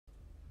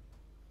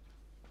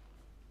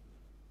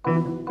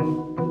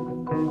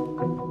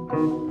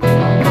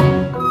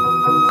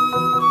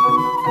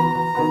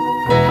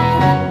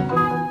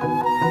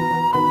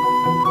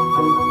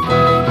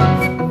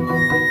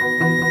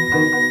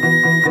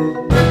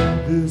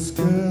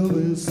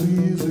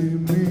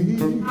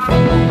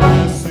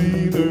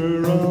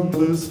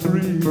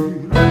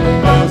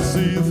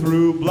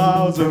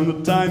In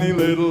the tiny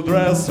little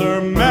dress,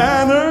 her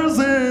manners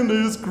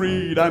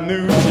indiscreet. I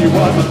knew she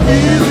wasn't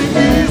easy,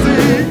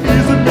 easy,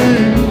 easy me.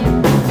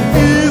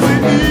 Easy,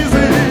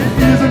 easy,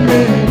 easy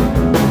me.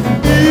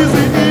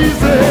 Easy,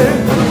 easy.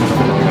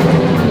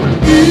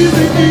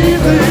 Easy,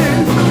 easy.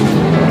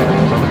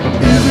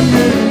 Easy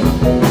me.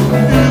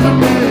 Easy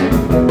me.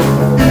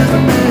 Easy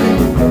me.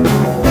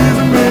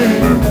 Easy me.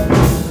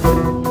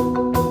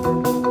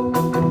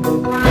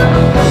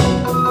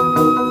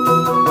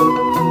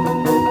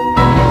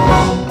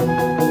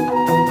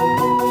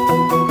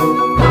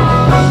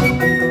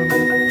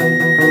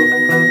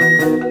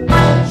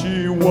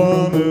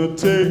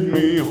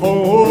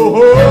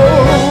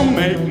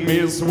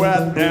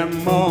 Sweat and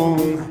moan,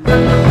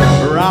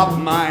 wrap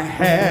my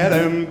head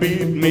and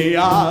beat me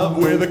up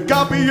with a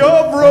copy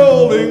of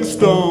Rolling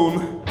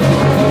Stone.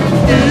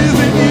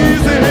 Easy,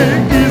 easy,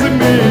 easy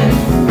me.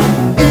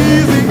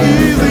 Easy,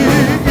 easy,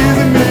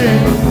 easy me.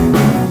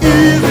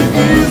 Easy,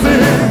 easy.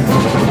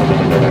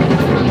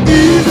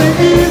 Easy,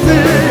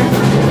 easy.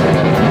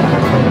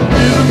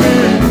 Easy me.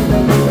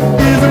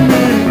 Easy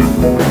me.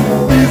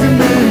 Easy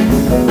me.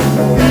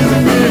 Easy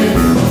me.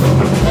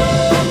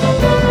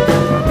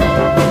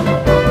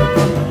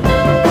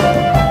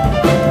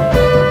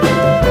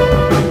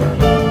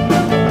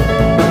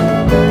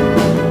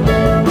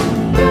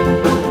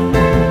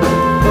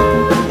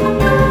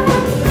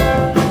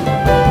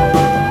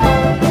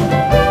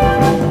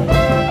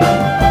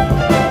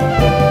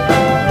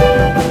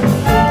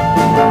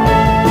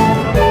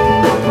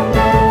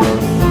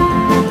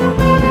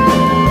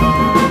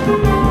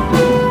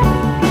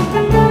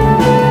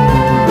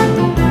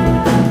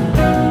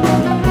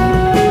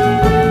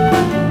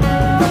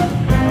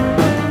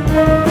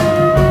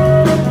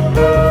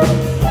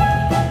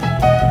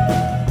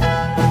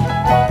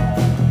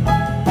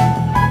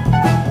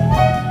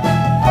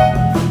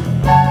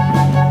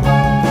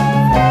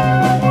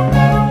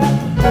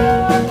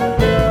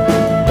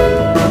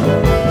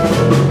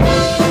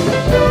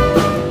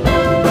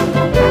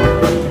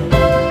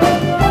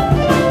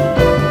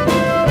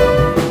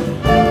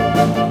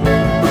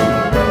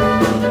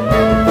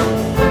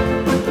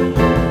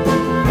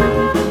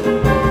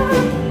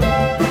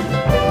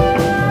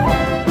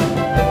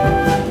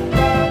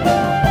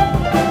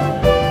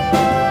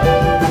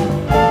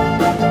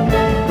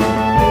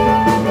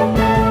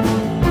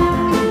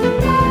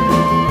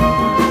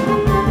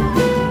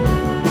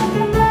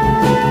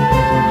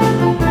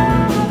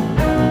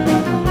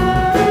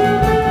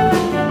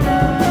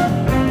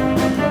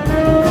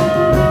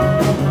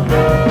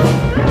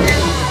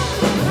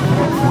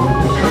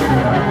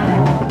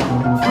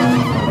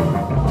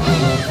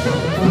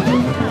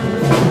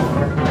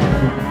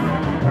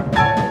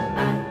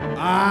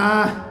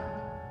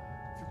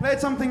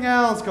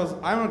 Because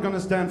I'm not gonna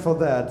stand for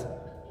that.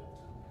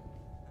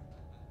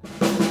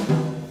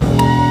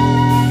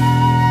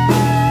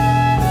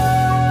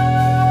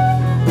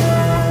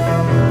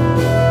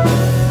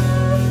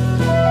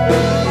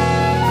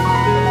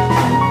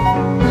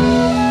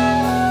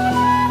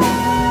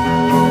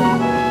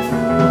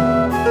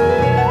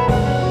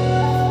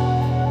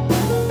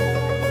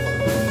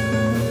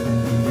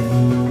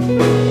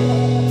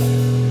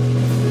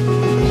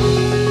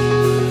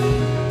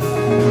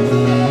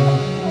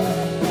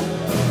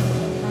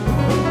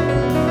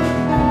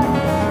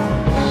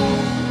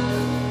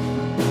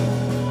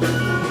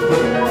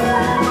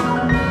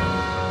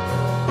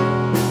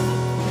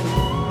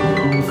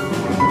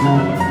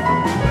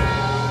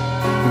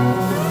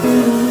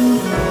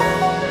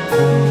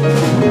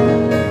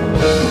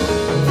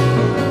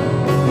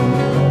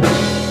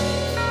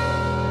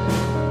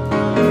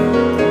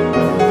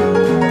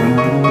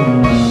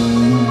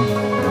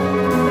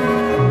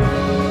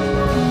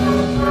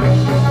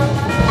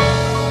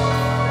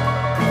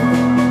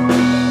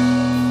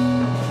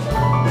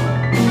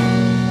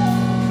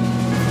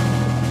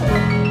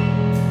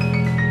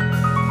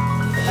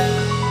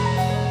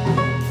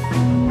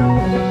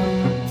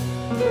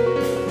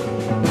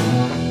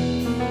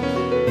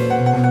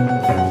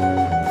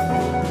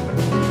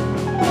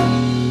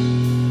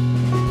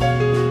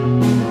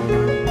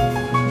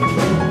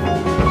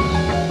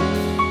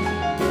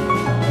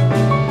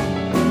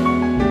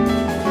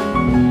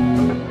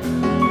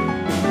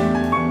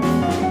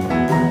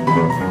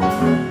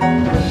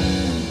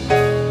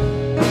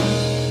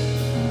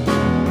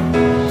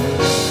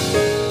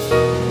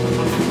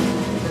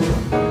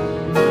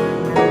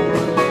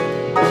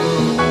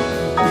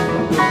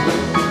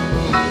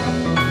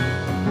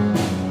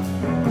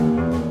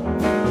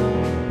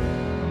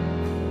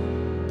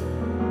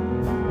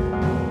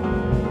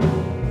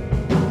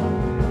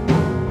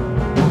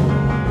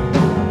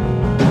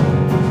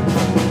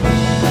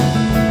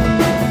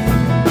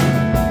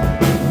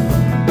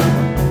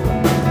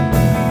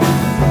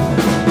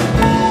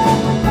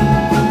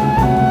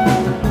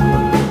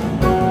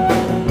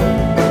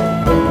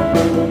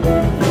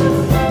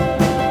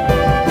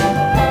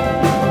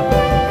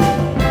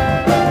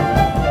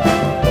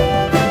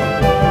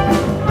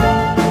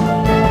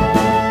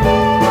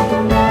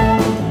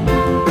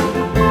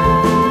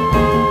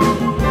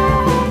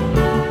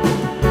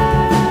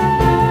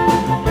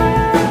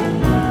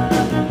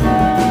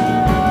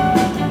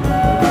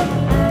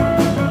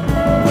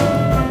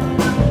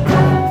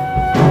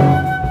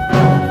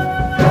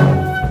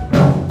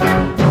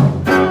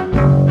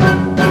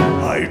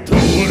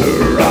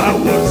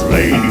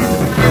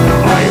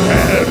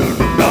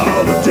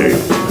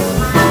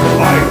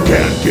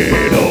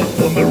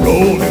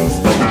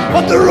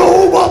 the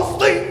rope.